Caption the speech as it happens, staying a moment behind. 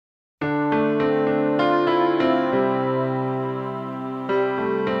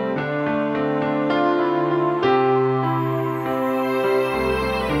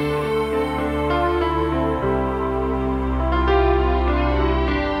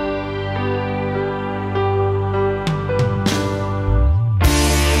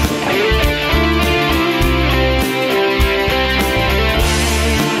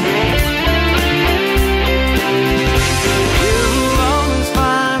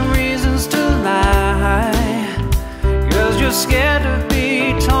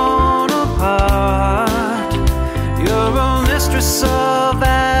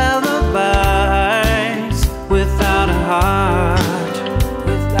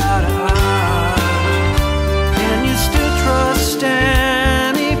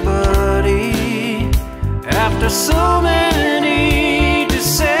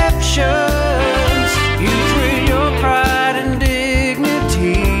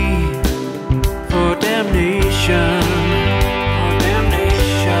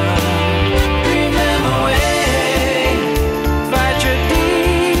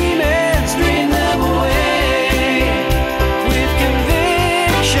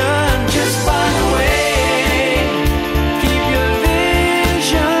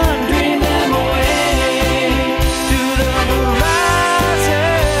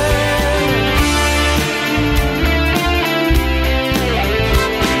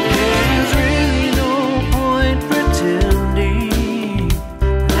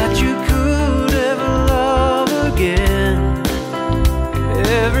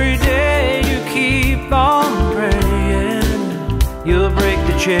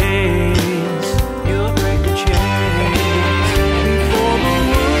chains. You'll break the chains before the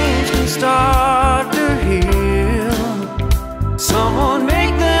wounds can start to heal. Someone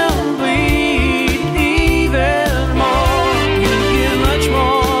make them bleed even more. You give much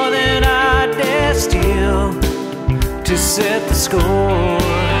more than I dare steal to set the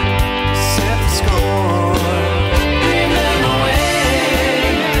score.